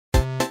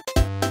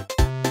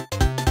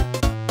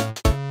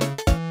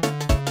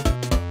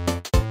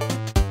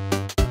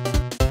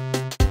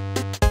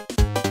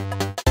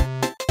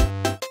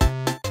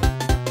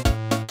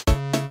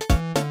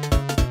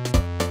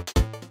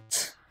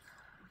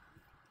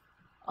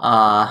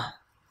Yeah,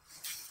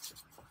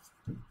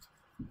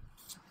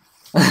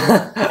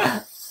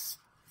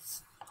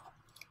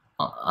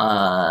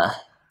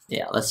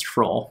 let's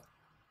troll.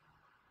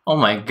 Oh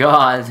my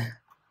god.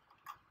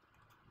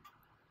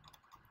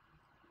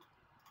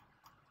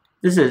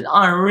 This is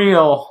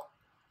unreal.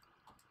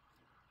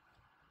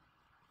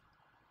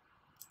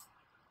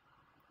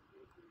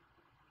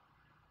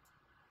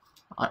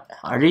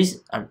 Are these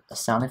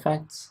sound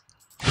effects?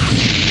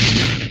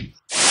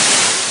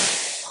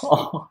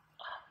 Oh.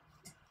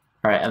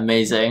 Alright,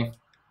 amazing.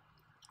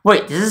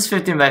 Wait, this is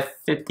 15 by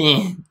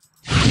 15.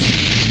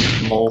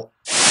 Lol.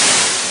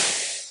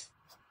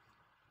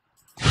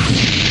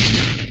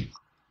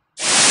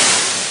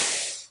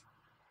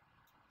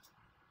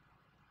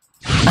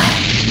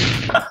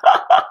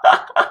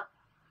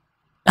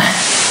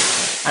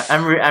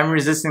 I'm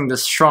resisting the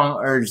strong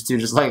urge to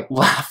just like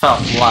laugh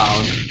out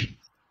loud.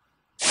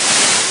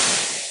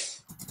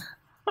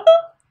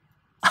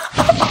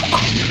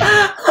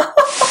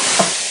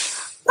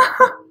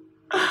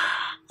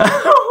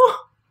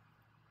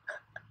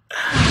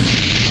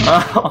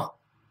 Oh.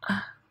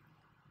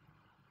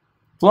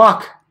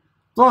 Block!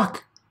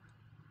 Block!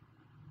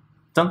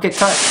 Don't get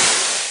cut.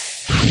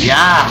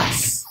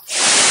 Yes!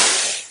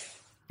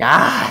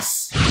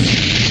 Yes!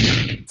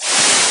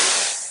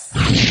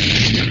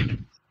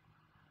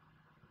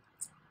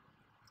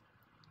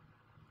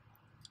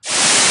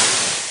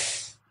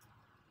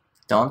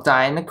 Don't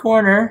die in the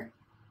corner.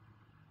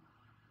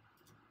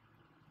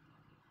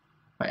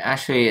 But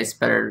actually, it's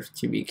better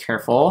to be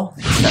careful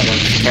instead of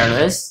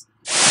careless.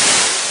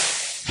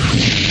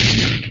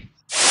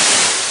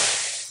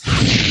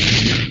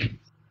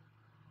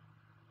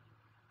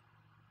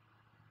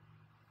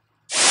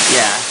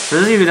 Yeah, for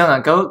those of you who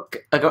don't know,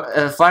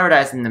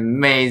 FlyOrDie is an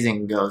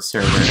amazing Go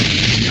server.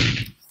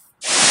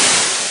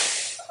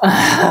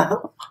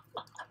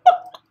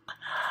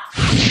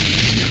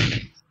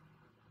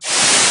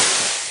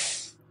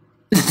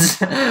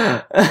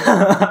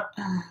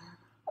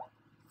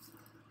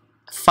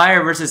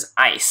 Fire versus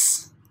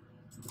ice.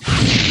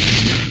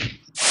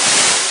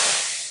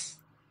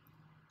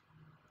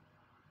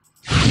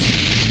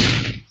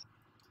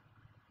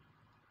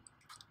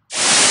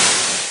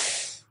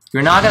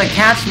 You're not gonna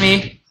catch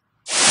me.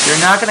 You're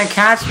not gonna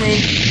catch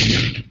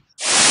me.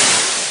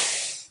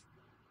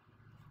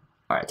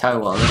 Alright, tell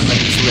you what, let me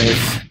just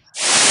live.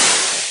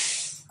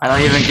 I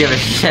don't even give a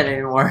shit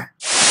anymore.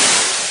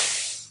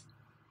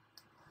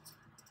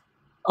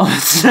 Oh,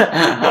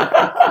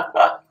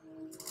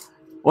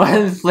 what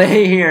is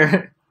play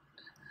here?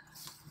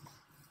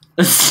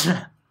 It's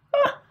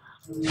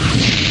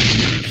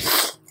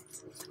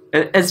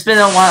been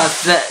a while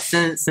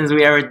since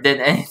we ever did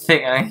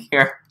anything on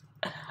here.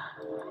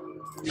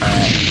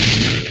 Alright.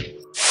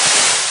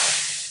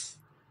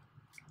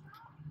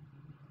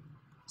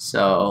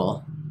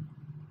 So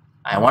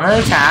I want to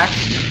attack.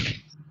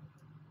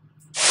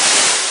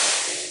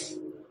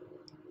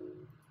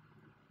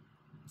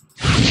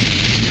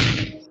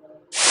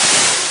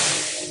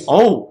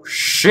 Oh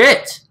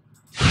shit!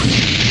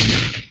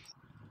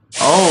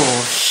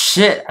 Oh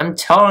shit! I'm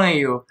telling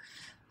you,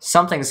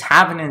 something's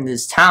happening in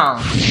this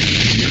town.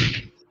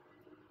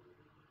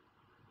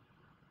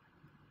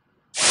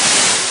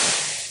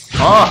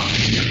 Oh!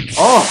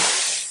 Oh!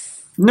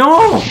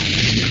 No!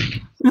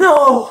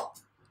 No!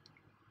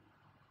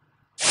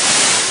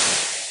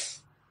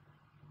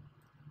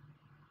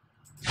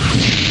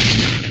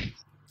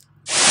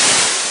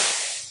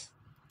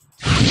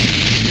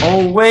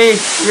 Oh wait!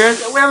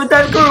 We have a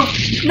dead group!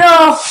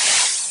 No!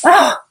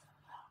 Ah!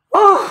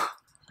 Oh!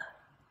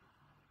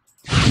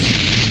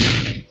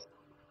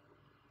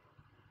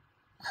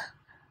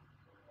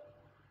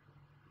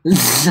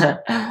 This is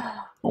a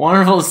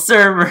wonderful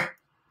server.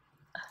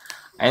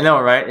 I know,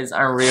 right? It's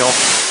unreal.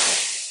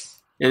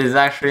 It is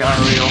actually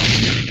unreal.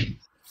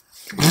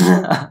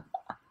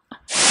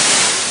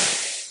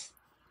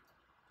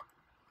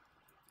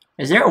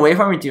 Is there a way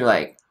for me to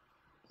like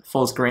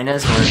full screen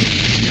this or?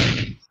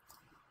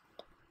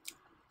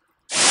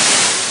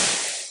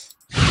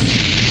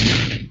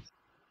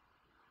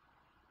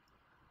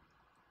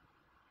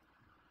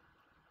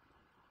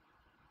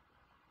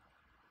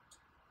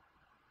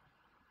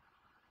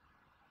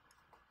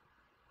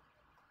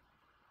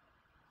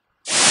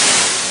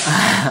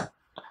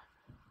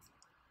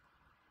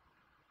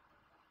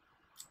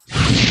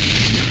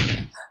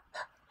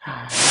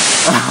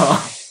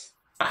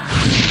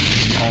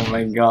 Oh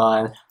my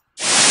god.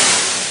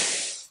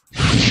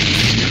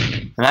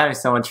 I'm having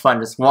so much fun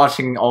just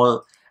watching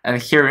all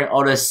and hearing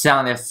all the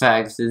sound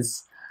effects.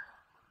 It's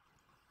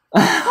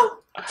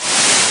the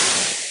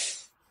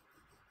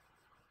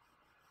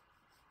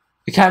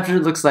capture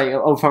looks like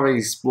it'll probably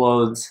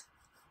explodes.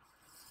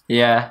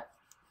 Yeah.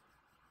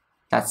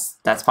 That's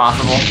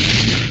possible.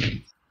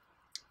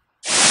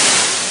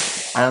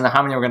 I don't know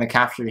how many we're gonna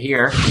capture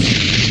here.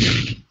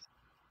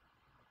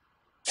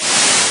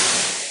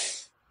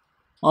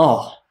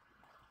 Oh,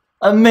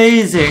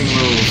 amazing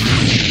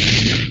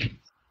move.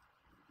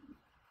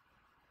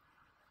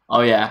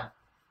 Oh yeah.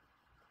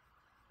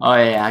 Oh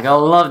yeah, I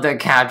gotta love that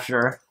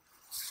capture.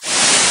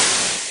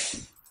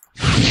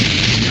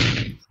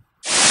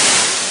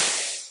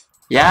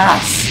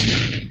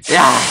 Yes!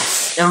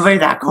 Yes!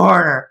 Invade that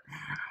corner!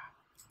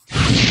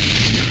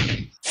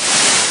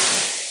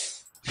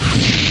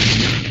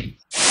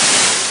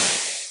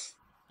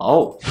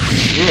 Oh,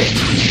 shit.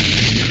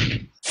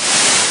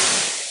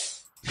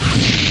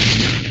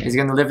 He's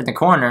gonna live in the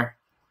corner.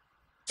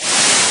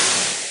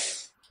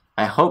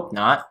 I hope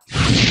not.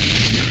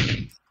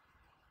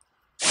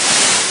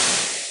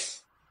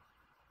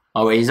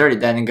 Oh wait, he's already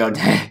dead and go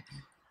dead.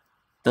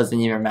 Doesn't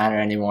even matter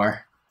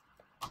anymore.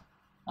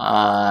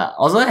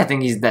 Also, I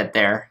think he's dead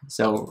there,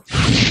 so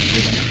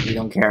we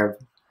don't care.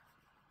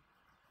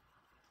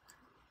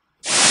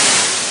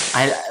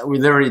 We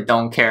literally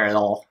don't care at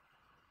all.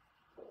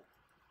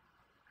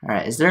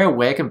 Alright, is there a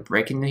way I can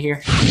break into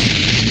here?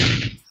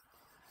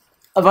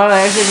 Oh, by the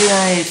way,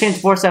 I changed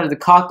the force out of the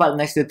cock button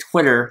next to the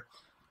Twitter,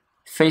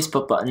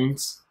 Facebook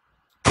buttons.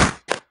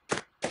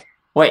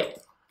 Wait,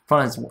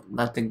 opponents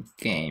left the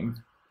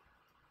game.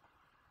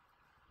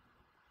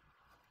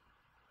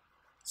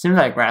 Seems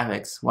like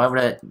graphics. Why would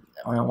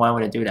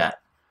I do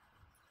that?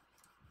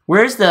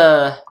 Where's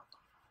the...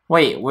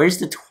 Wait, where's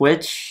the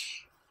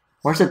Twitch?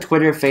 Where's the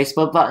Twitter,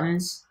 Facebook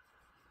buttons?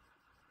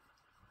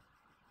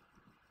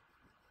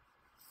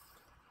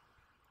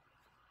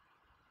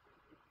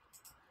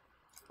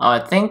 Oh, I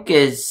think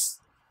is...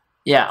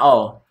 Yeah,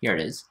 oh, here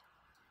it is.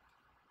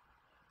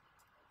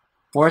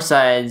 4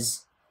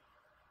 sides.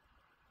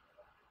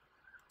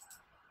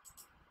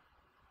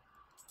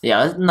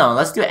 Yeah,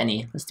 let's do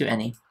any. Let's do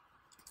any.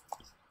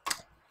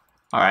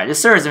 Alright,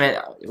 this serves a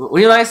minute.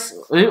 Would you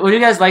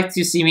guys like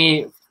to see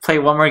me play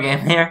one more game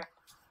here?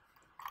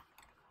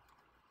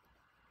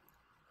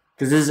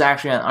 Because this is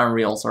actually an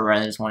Unreal server,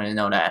 and I just wanted to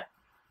know that.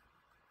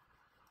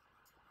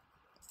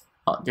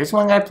 Oh, there's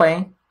one guy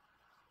playing.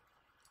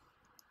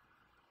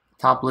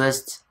 Top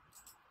list.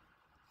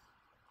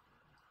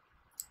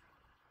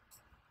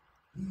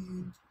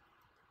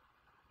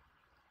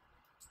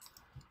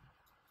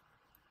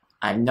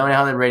 I have no idea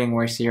how the rating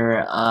works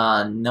here.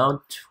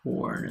 No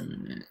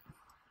tournament.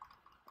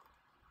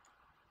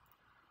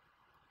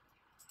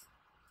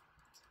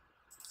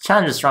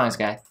 Challenge the strongest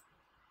guy.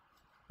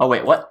 Oh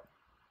wait, what?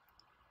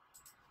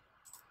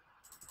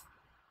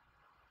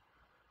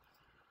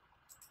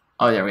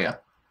 Oh, there we go.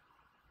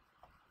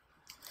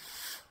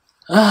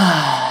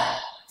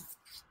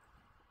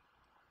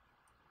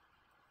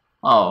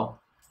 Oh.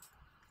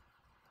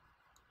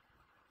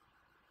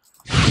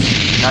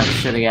 Not this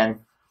shit again.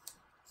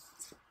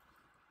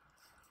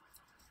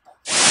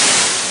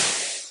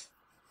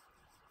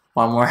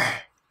 One more.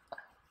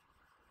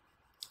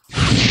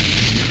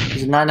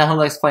 There's not enough who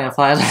likes playing a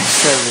FlyOrDie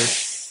server.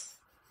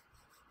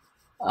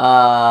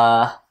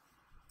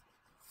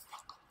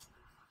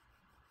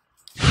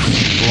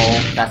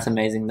 Lol, that's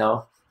amazing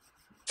though.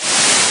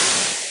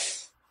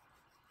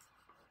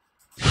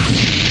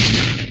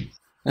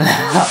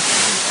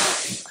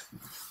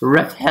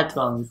 Rip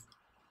headphones.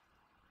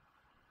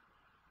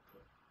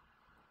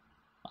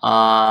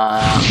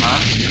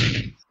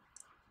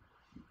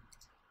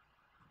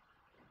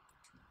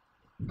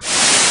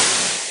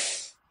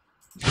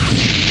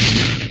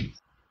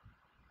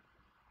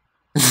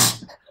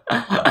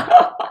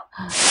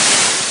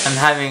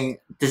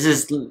 This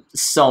is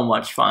so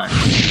much fun.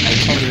 I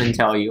can't even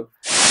tell you.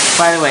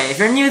 By the way, if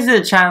you're new to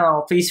the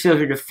channel, please feel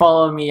free to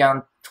follow me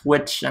on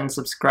Twitch and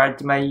subscribe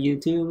to my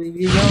YouTube if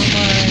you don't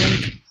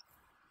mind.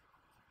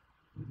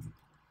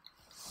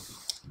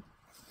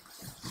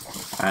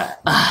 Alright.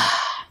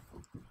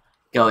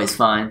 Go is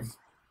fun.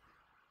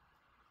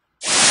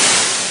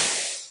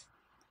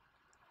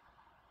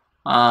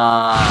 Yeah,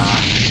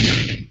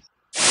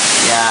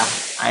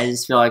 I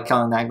just feel like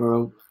killing that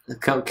group.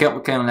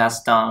 Killing that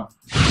stone.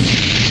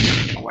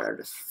 Or whatever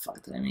the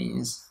fuck that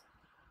means.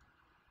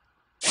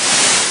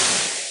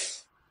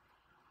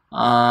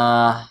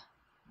 Yeah,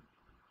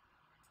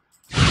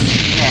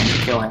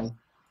 kill him.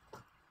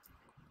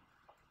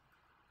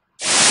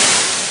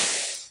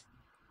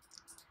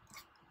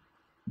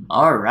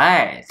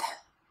 Alright.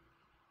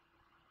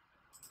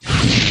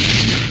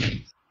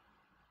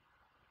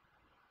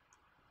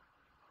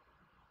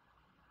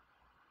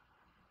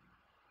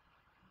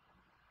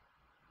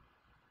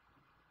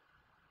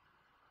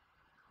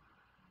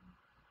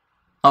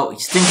 Oh,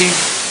 he's thinking.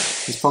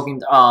 He's poking.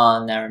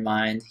 Oh, never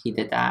mind. He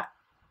did that.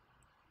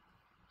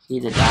 He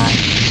did that.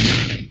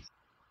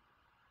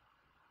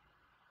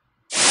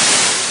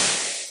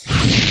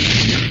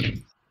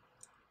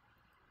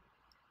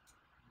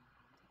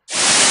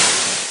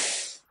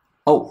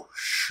 Oh,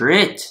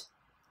 shit.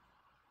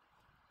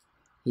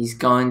 He's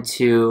going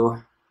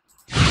to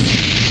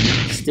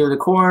steal the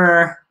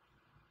corner.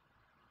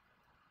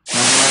 I'm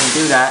not going to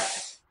do that.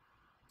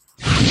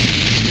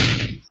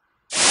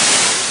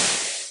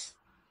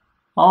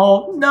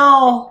 Oh,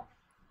 no!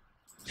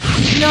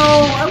 No,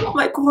 I want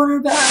my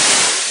corner back!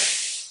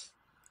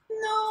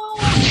 No!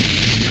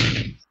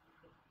 I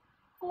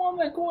want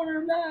my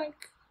corner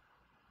back!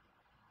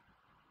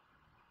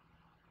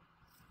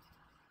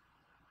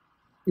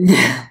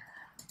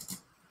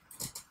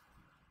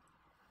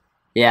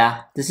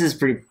 Yeah, this is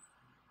pretty...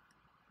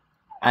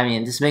 I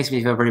mean, this makes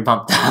me feel pretty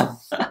pumped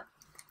up.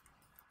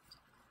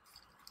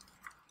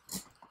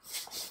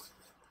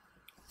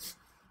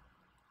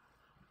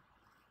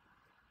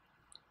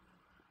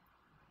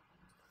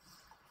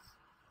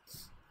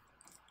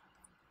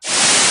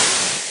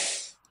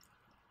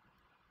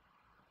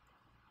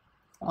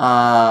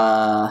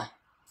 Let's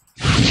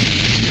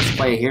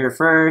play here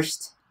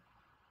first.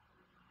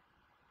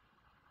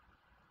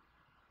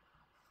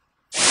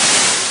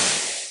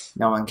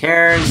 No one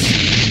cares.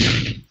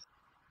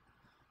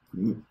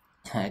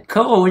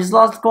 Cool, we just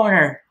lost the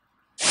corner.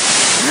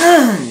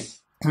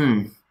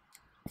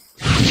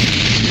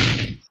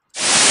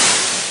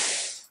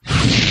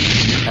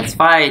 Let's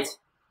fight.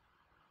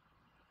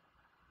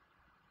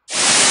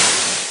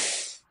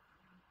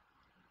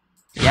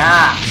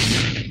 Yeah.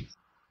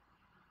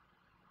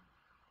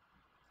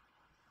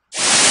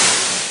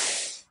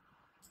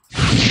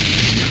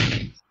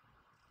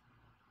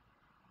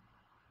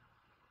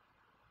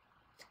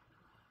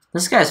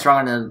 This guy's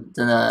stronger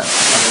than the other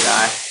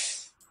guy.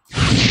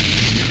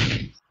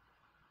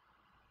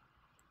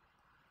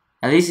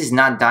 At least he's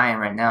not dying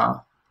right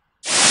now.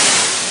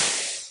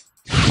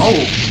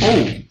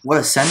 Oh, what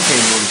a sensei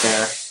move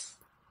there.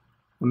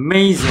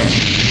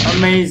 Amazing,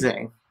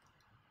 amazing.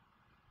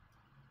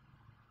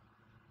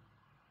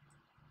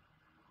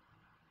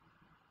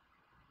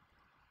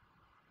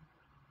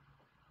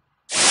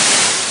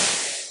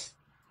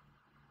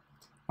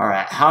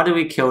 Alright, how do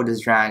we kill this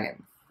dragon?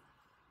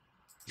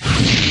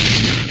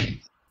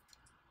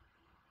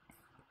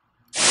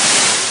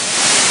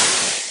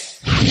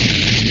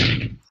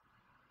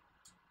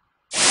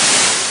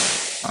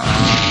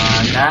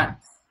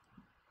 That.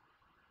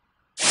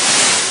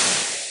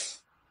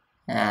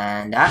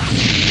 And that.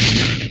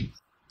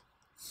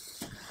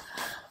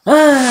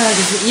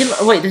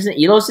 There's an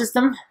elo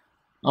system?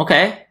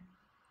 Okay.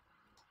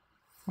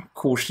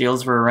 Cool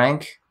shields for a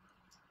rank.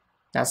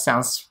 That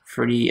sounds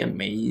pretty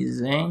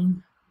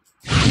amazing.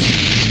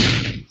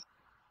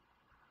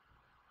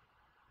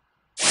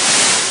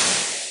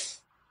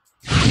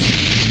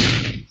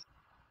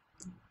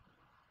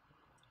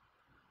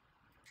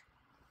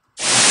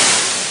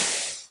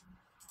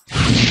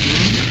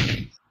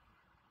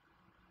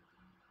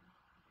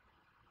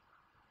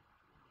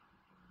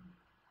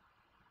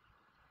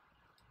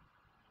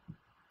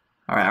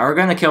 Alright, we're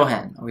gonna kill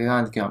him. We're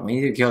going to kill him. We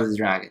need to kill this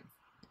dragon.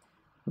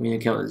 We need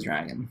to kill this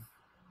dragon.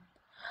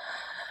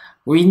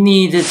 We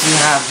need it to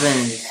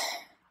happen.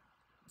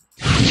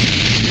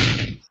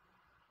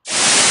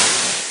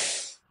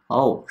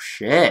 Oh,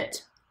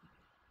 shit.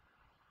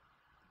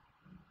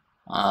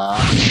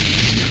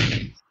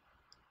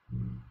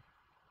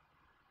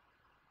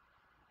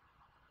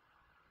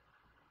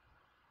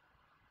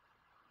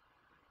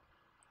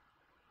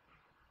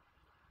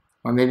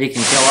 Or maybe it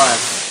can kill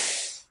us.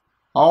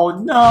 Oh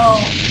no!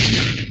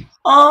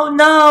 Oh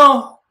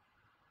no!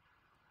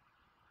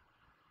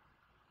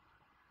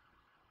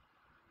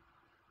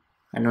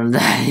 I don't know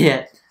that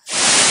yet.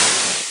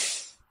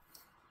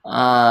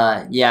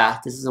 Yeah,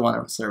 this is the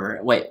one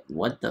server. Wait,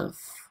 what the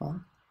fuck?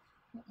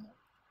 What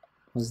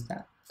was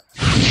that?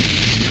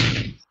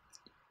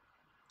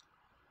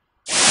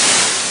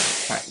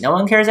 Alright, no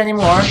one cares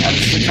anymore. I'm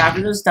just gonna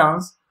capture those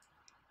stones.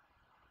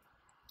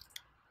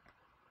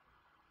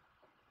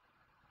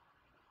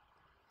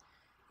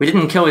 We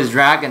didn't kill his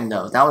dragon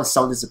though. That was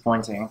so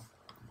disappointing.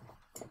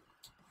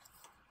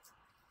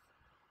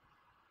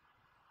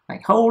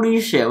 Like,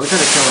 holy shit, we could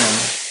have killed him.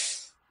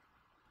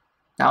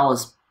 That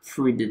was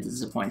pretty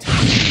disappointing.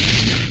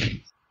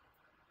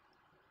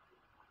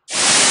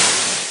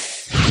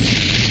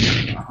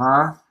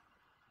 Uh-huh.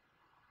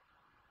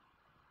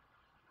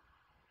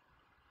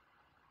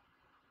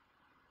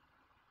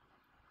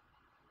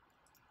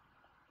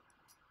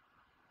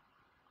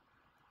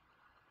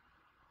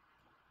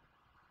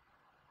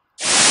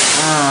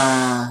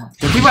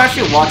 The people are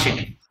actually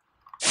watching.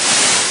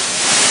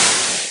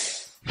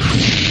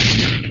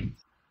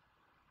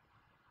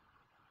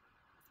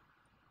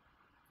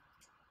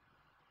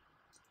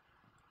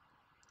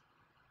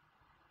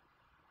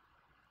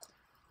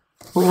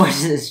 Who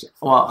watches this?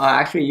 Well,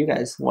 actually, you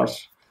guys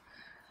watch.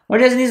 What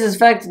does these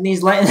effect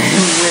needs lightning,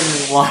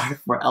 wind, and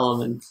water for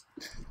elements?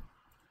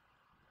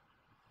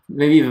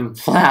 Maybe even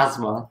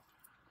plasma.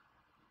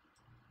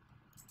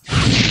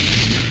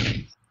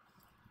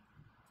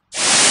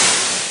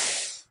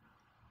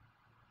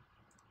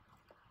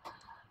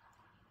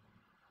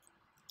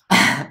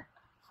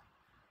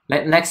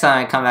 Next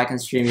time I come back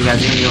and stream, you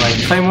guys are gonna be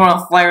like, play more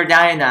on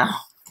FlyOrDie now.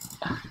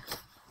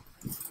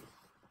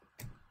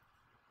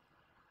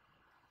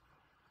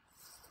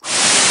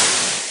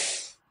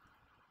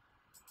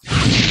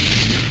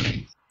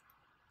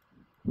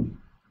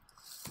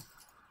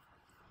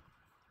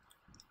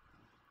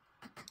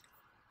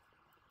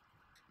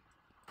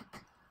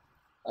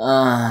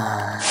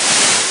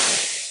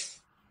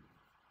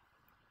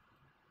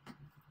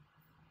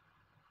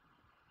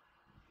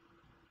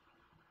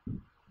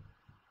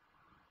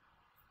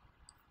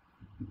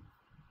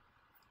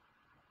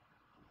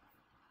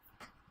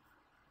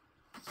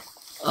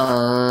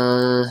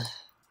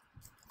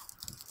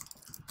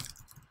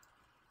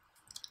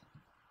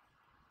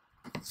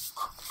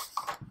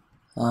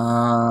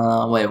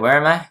 Wait, where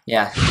am I?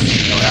 Yeah.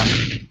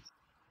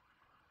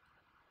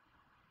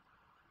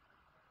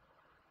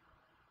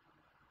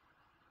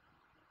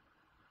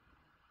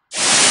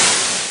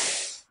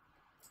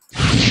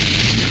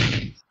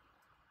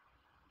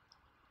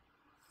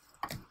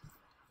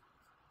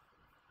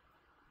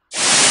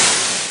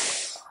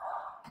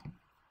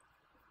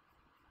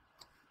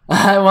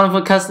 I want to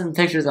put custom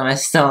pictures on my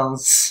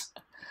stones.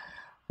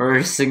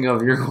 Reversing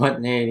of your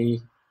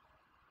 180.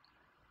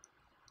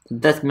 The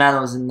death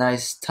metal is a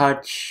nice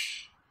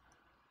touch.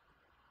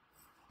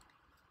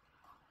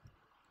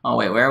 Oh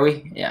wait, where are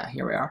we? Yeah,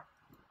 here we are.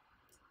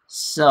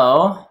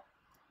 So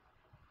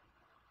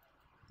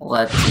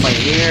let's play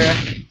here.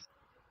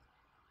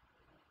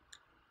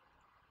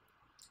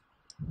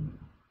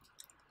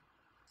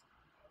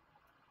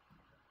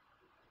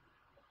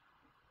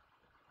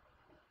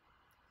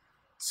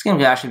 This game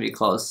could actually be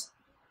close.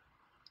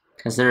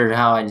 Consider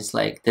how I just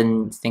like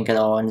didn't think at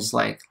all and just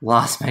like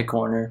lost my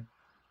corner.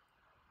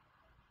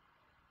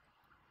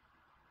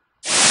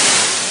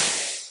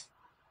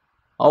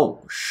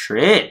 Oh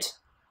shit.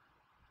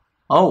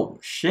 Oh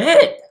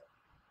shit.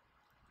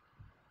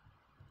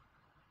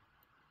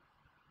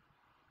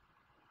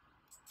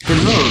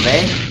 Good move,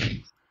 eh?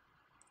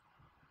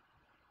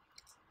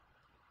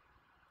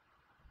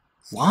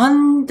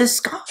 One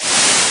discuss.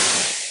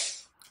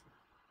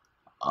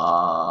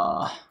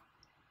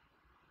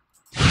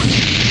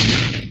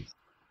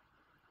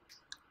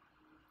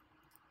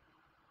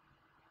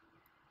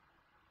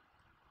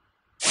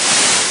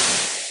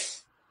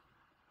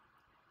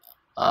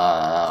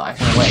 I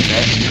can wait,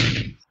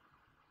 right?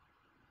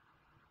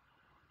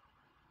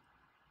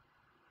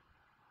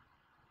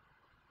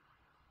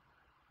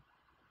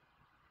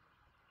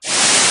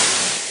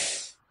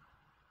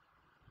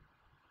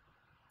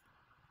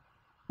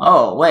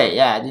 Oh, wait,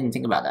 yeah, I didn't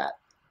think about that.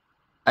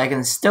 I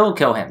can still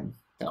kill him,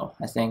 though,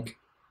 I think.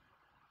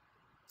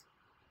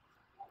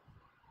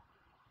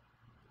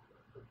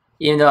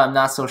 Even though I'm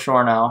not so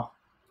sure now.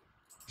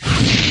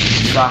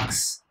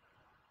 Sucks.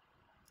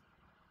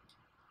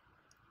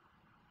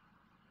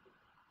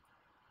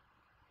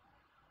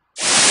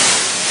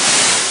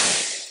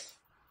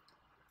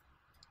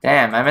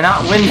 Damn, I may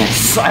not win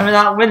this. I may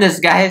not win this,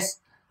 guys.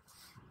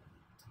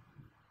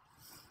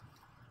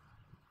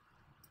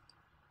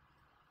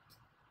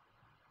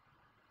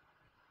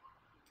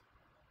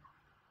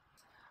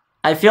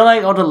 I feel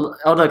like all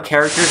the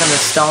characters on the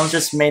stones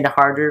just made it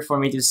harder for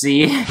me to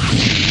see.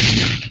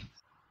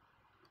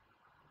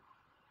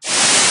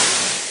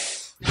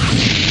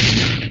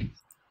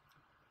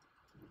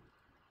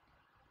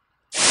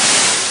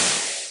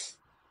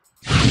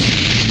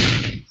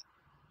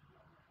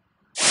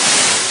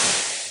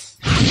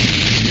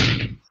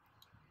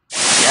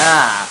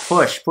 Yeah,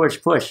 push,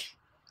 push, push.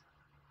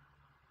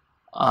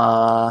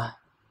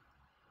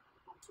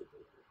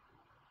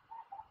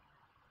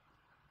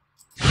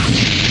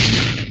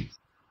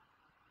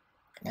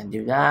 Can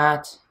do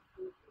that.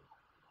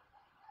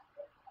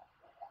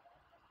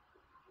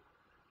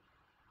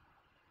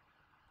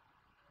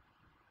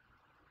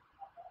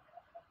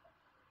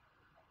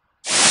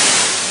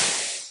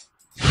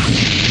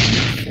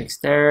 Fix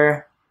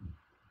there.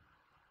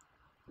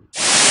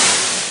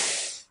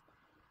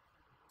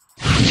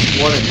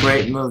 What a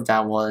great move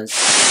that was.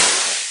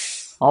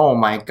 Oh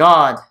my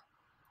god.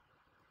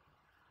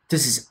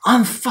 This is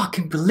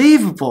unfucking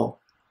believable.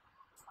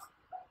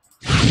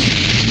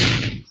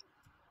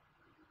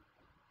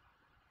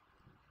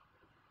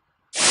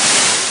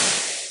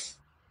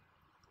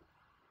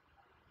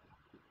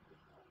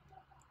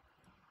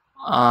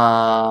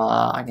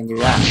 I can do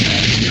that.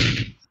 Right?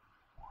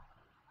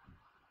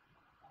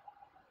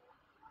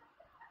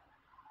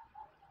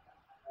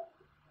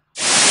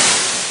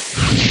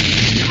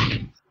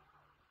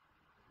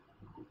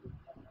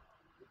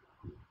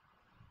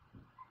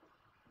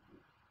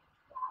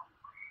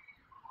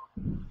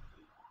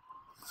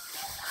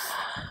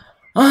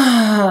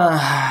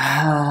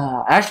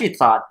 I actually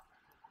thought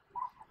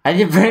I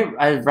did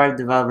bribe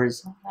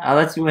developers. I'll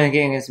let you win a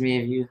game against me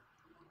if you.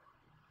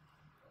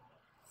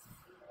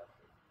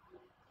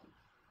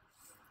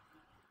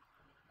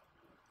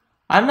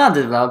 I'm not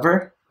the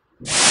developer.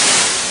 What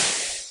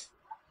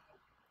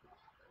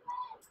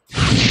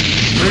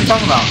are you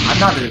talking about? I'm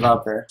not the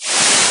developer.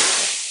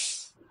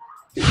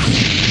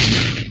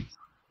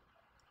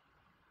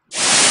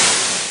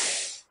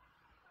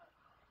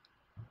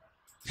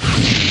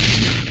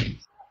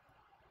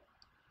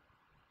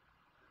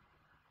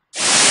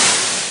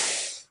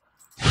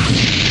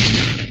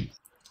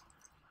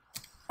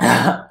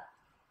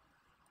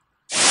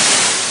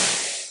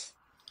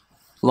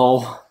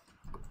 Lol.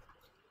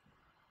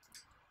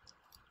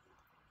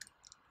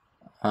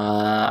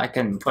 I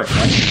can push,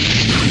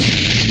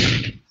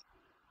 right?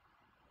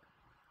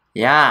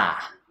 Yeah.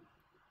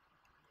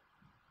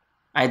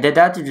 I did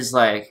that to just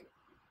like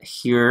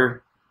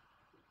hear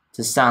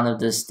the sound of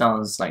the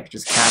stones like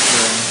just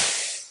capturing.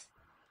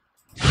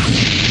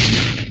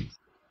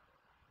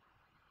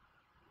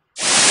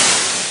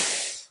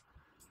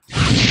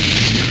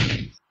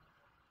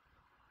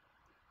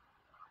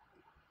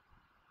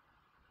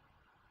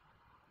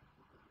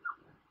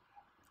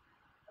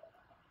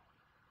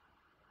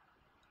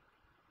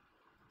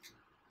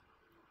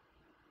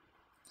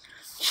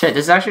 Shit,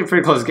 this is actually a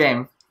pretty close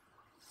game.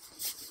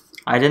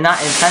 I did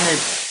not intend it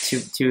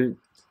to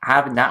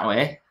happen that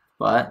way,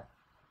 but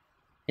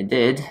it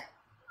did.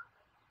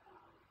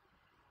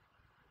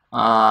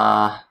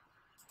 Let's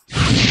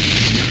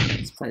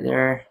play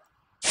there.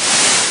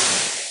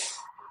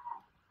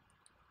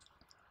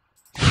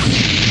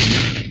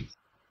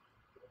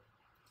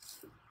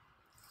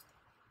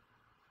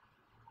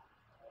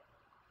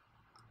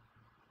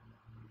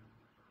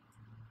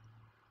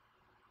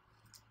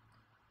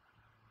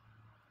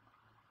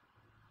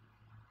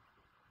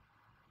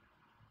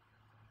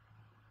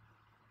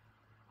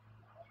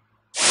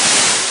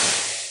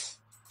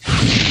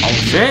 Oh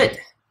shit!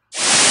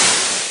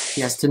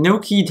 He has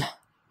Tanuki'd.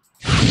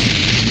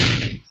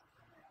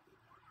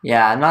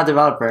 Yeah, I'm not a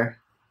developer.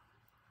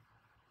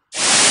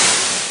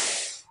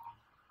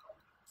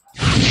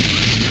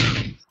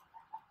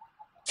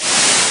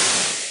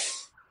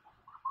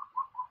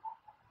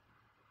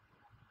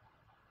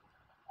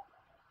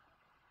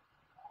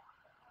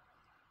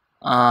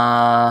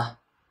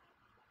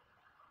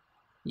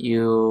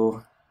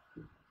 You...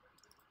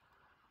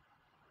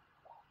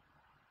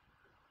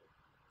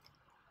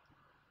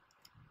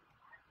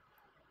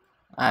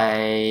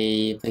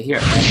 I play here,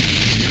 right?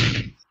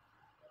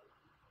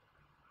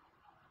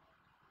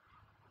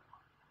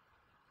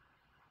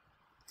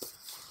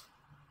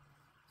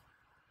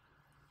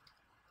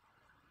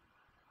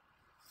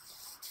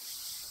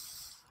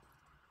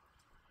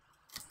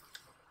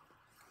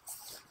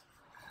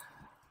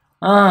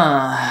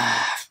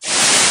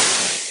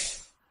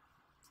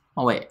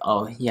 Oh wait,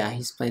 oh yeah,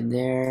 he's played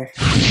there.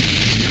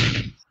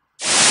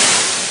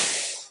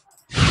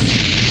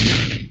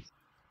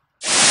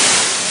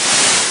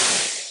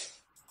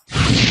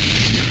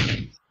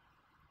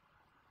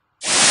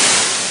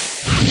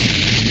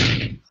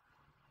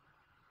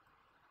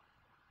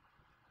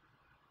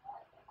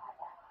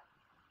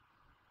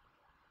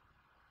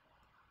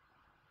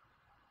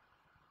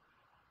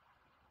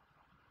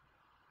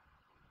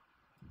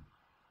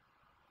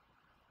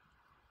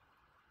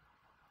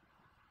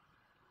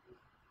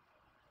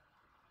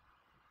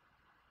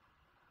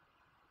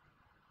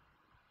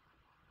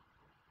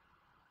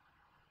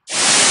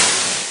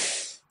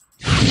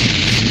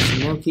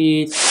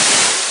 Tanuki.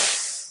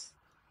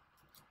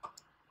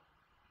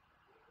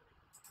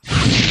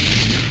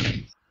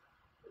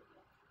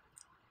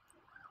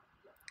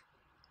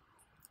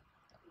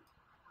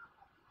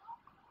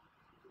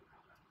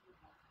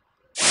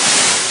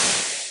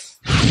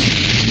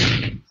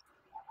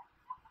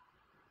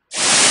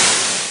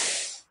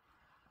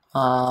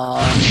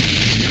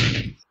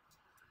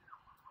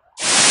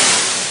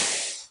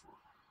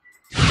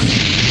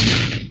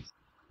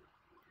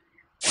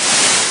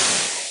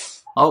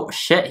 Oh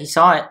shit, he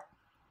saw it.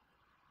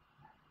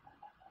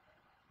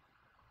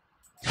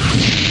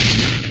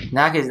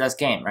 Now because that's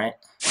game, right?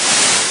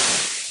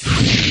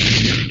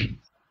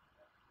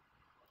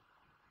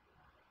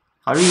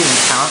 How do you even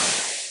count?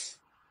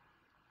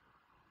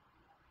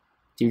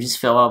 Do you just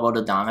fill out all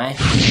the dame?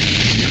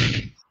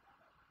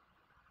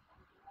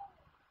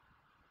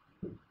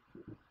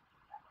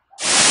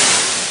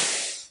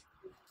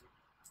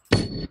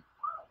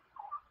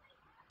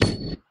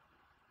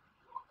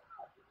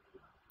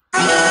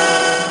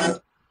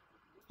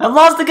 I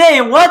lost the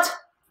game, what?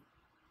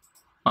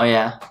 Oh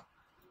yeah.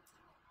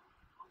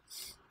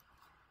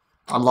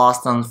 I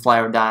lost on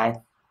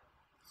FlyOrDie.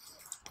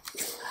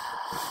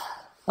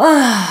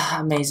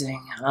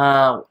 Amazing.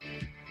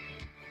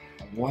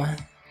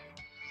 What?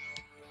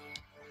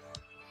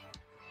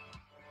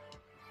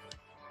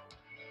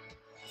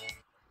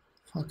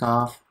 Fuck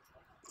off.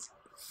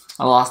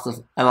 I lost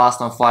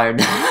on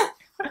FlyOrDie.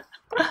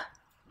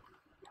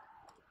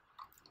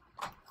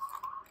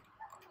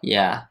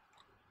 Yeah.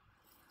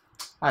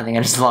 I think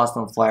I just lost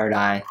on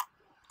FlyOrDie.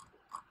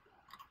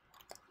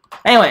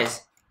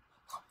 Anyways.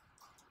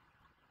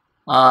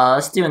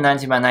 Let's do a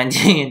 19 by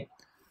 19. Is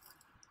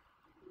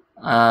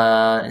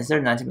there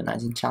a 19 by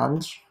 19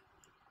 challenge?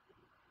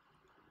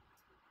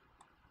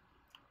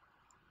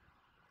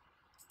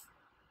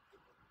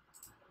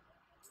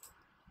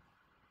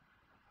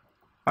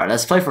 Alright,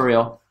 let's play for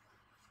real.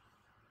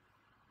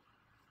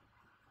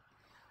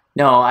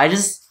 No, I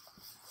just...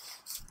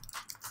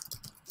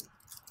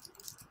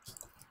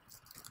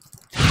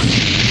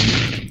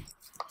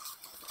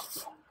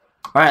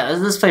 Alright,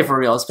 let's play for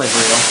real. Let's play for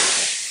real.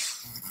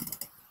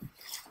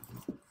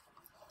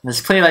 Let's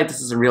play like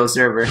this is a real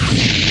server.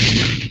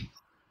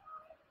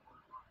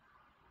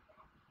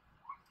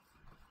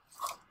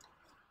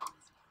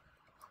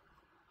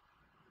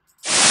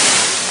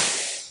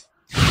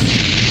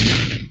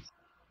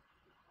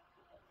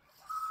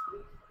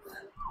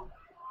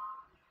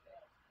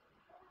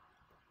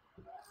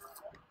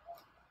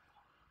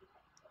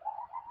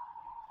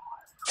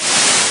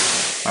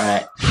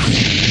 Alright.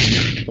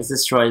 Let's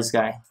destroy this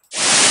guy.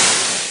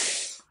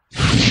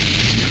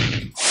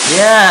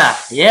 Yeah!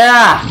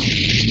 Yeah!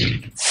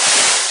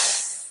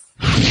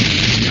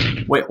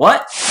 Wait,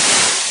 what?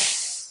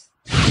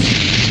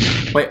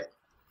 Wait.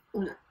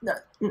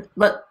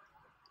 But...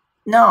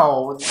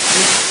 No.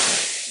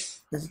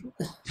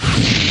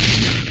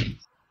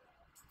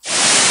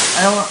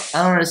 I don't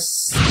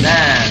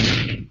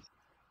understand.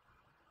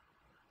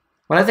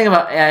 What I think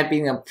about AI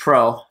being a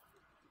pro.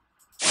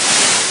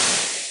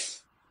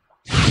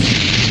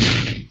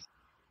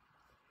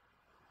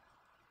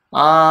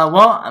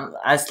 Well,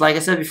 as like I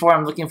said before,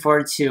 I'm looking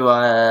forward to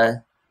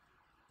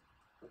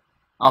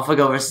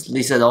AlphaGo versus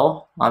Lisa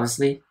Dole.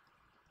 Obviously,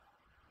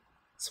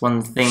 it's one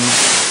of the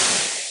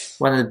things,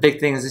 one of the big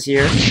things this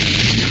year.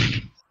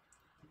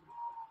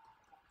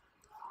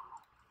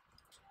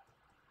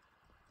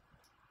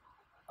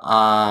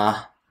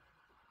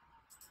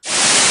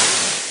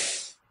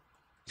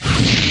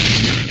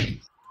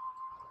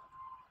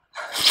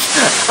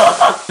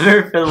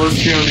 Very fiddle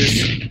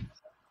streamers.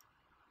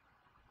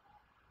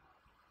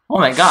 Oh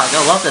my god,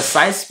 I love the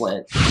side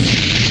split.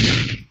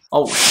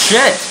 Oh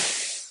shit!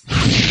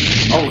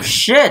 Oh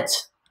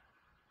shit!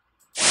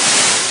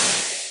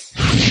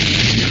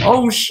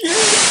 Oh shit!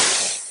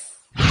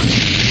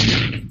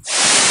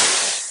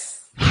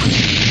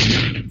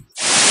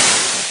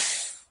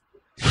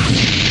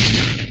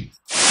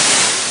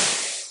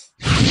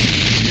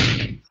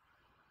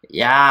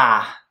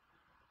 Yeah.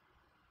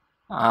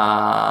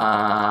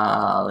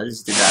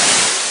 Let's do that.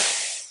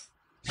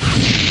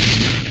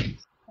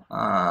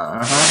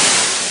 I'm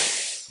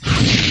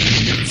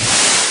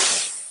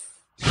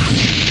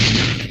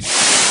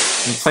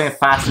playing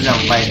faster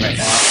than light right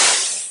now.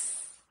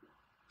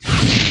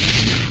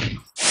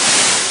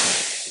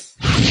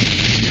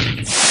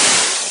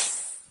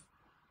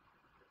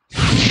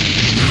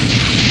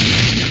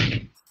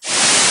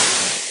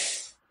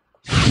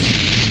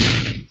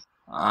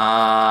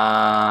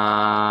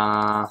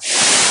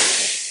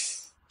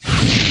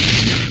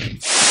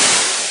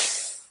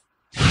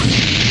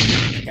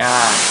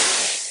 Yeah.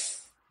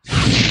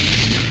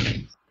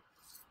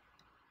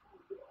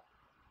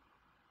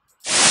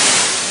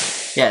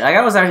 Yeah, that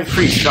guy was actually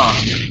pretty strong.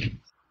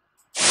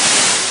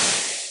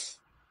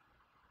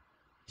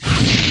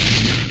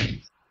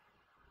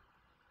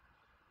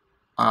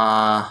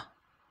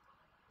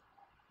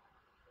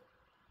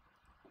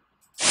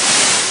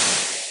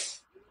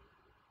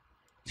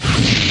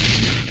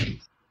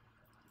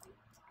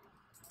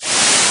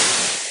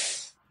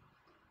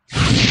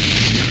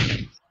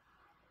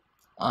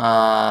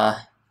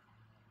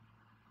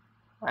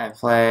 I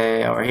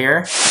play over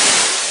here.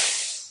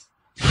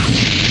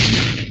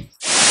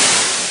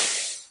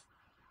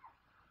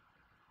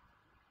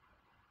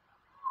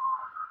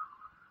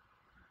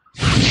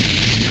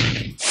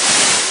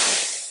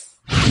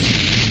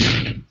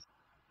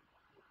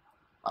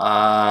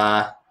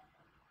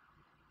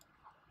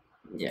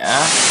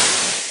 Yeah.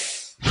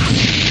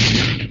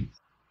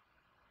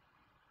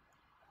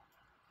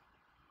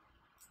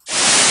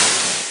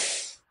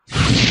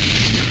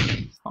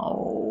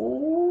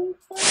 Oh.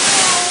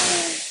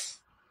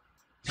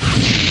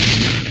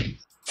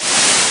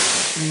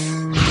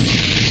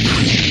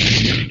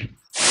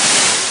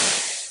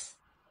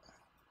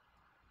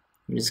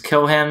 Just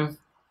kill him.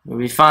 We'll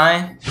be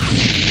fine.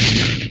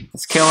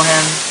 Let's kill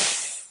him.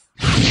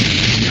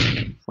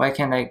 Why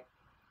can't I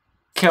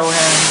kill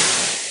him?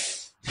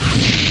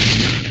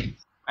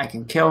 I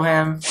can kill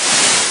him.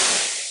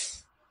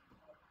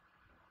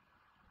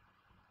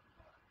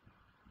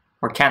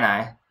 Or can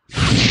I?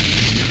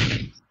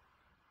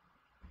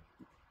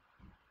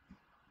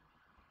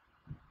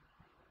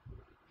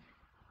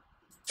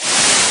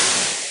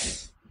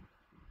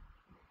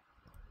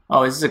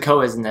 Oh, this is a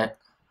Ko, isn't it?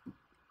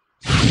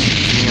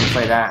 I'm gonna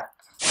play that.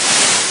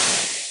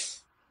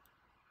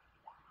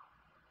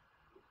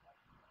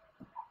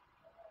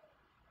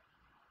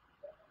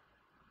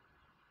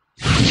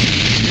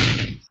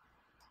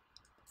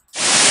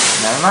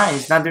 Never mind,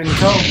 he's not doing the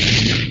Ko.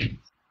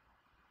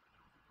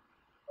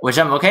 Which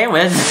I'm okay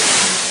with.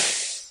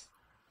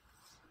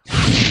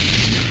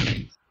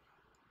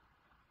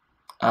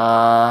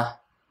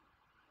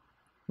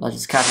 Let's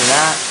just capture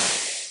that.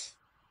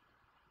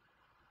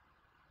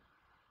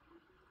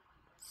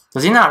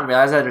 Does he not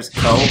realize that there's a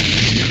Ko?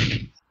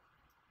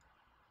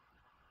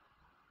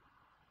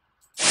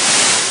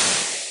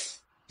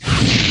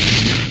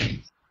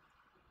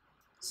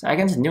 So I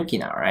get to Nuki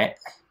now, right?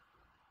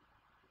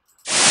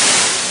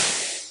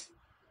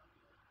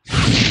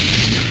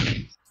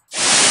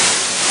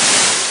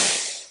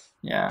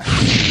 Yeah.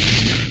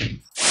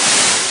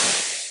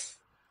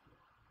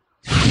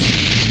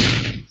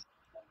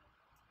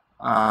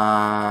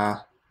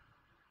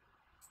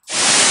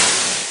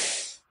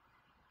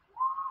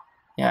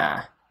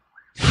 Yeah.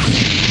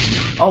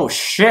 Oh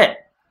shit!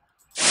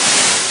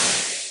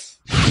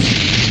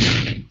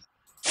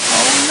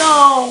 Oh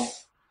no!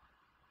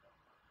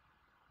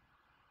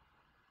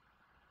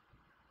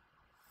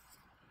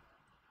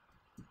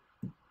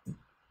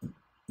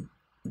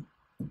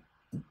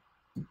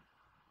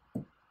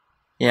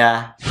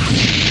 Yeah.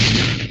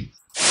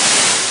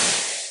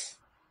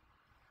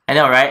 I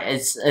know, right?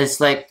 It's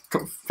like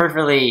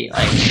perfectly,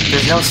 like,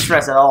 there's no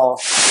stress at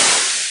all.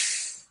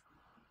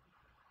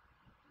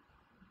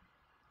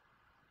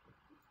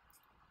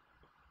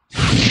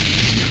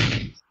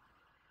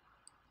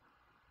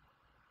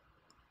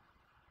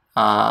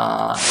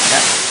 Yeah.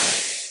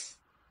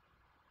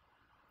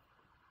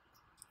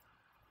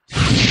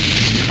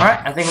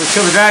 Alright, I think we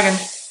killed the dragon.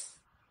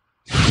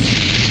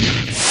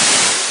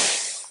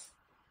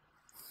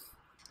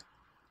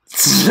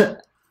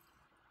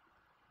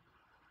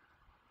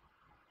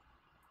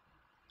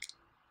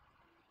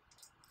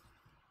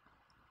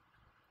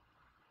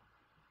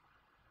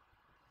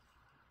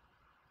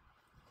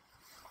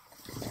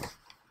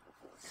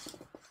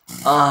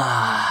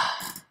 How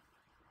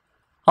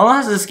long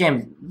has this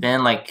game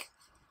been? Like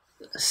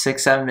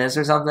 6-7 minutes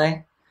or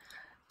something?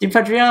 Dude,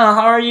 Patreon,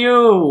 how are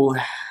you?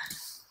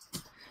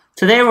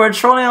 Today we're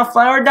trolling on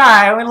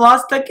FlyOrDie. We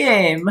lost the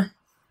game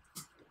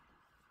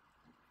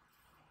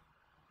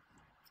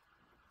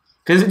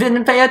because we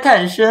didn't pay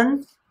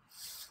attention.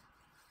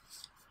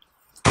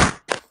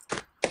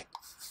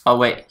 Oh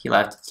wait, he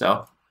left.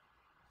 So